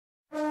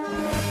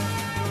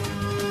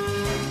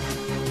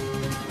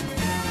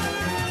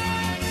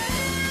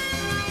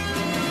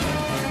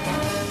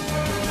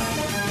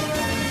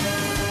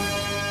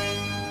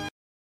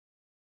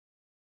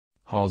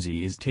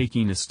Halsey is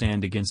taking a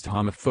stand against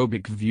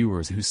homophobic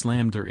viewers who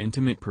slammed her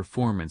intimate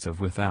performance of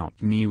Without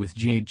Me with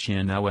Jade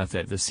Chynoweth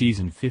at the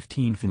season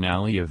 15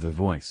 finale of The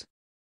Voice.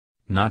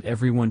 Not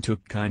everyone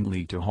took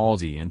kindly to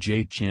Halsey and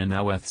Jade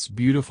Chynoweth's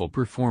beautiful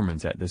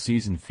performance at the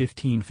season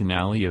 15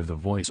 finale of The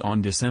Voice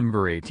on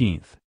December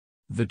 18.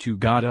 The two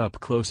got up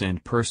close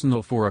and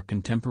personal for a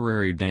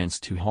contemporary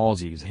dance to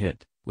Halsey's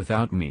hit,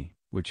 Without Me,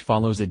 which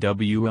follows a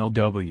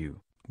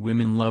WLW,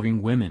 Women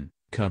Loving Women,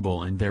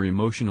 couple and their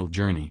emotional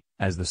journey,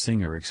 as the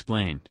singer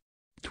explained.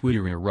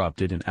 Twitter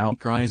erupted in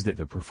outcries that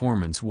the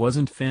performance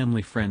wasn't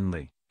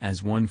family-friendly,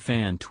 as one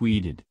fan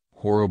tweeted,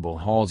 "Horrible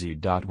Halsey.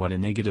 What a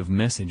negative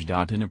message.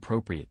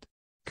 Inappropriate."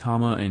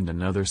 And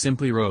another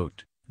simply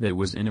wrote, "That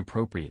was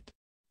inappropriate."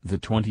 The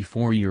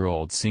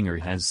 24-year-old singer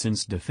has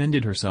since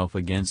defended herself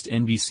against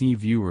NBC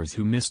viewers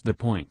who missed the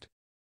point.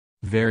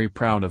 "Very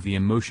proud of the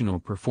emotional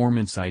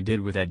performance I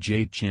did with that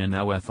Jade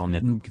Chynoweth on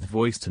The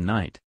Voice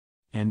tonight.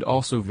 And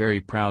also very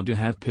proud to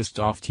have pissed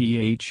off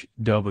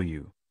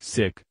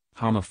sick,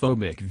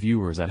 homophobic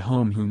viewers at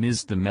home who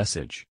missed the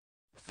message.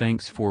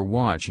 Thanks for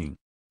watching."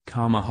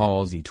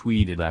 Halsey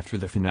tweeted after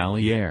the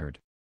finale aired.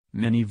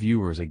 Many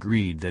viewers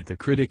agreed that the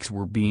critics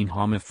were being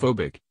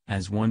homophobic,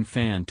 as one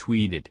fan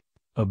tweeted,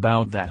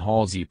 "About that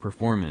Halsey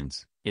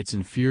performance, it's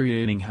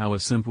infuriating how a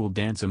simple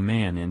dance a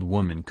man and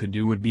woman could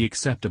do would be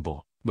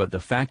acceptable, but the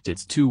fact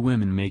it's two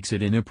women makes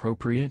it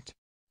inappropriate?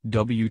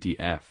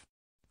 WTF."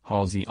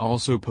 Halsey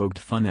also poked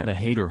fun at a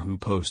hater who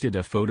posted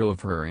a photo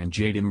of her and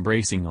Jade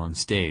embracing on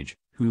stage,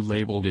 who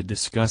labeled it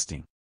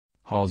disgusting.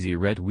 Halsey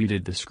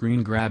retweeted the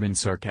screen grab and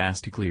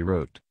sarcastically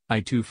wrote,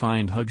 "I too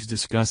find hugs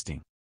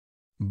disgusting."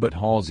 But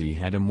Halsey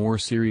had a more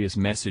serious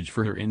message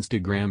for her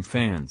Instagram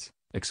fans,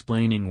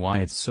 explaining why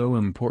it's so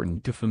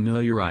important to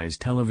familiarize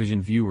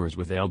television viewers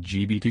with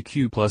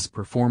LGBTQ+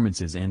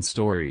 performances and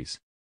stories.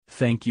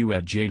 "Thank you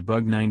at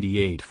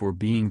JadeBug98 for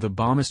being the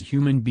bombest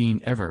human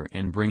being ever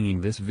and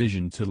bringing this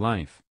vision to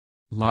life.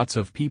 Lots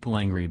of people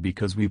angry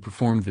because we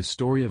performed the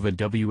story of a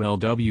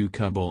WLW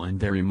couple and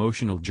their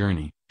emotional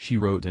journey," she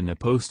wrote in a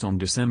post on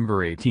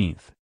December 18.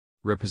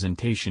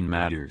 "Representation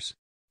matters.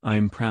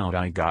 I'm proud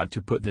I got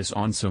to put this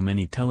on so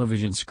many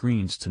television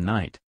screens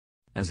tonight.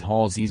 As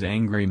Halsey's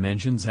angry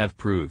mentions have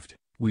proved,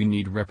 we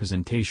need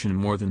representation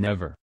more than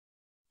ever."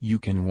 You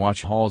can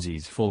watch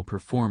Halsey's full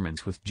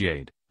performance with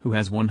Jade, who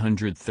has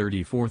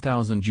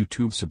 134,000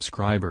 YouTube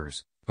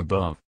subscribers,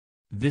 above.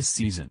 This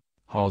season,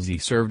 Halsey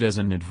served as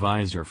an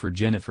advisor for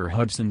Jennifer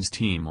Hudson's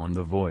team on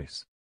The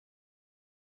Voice.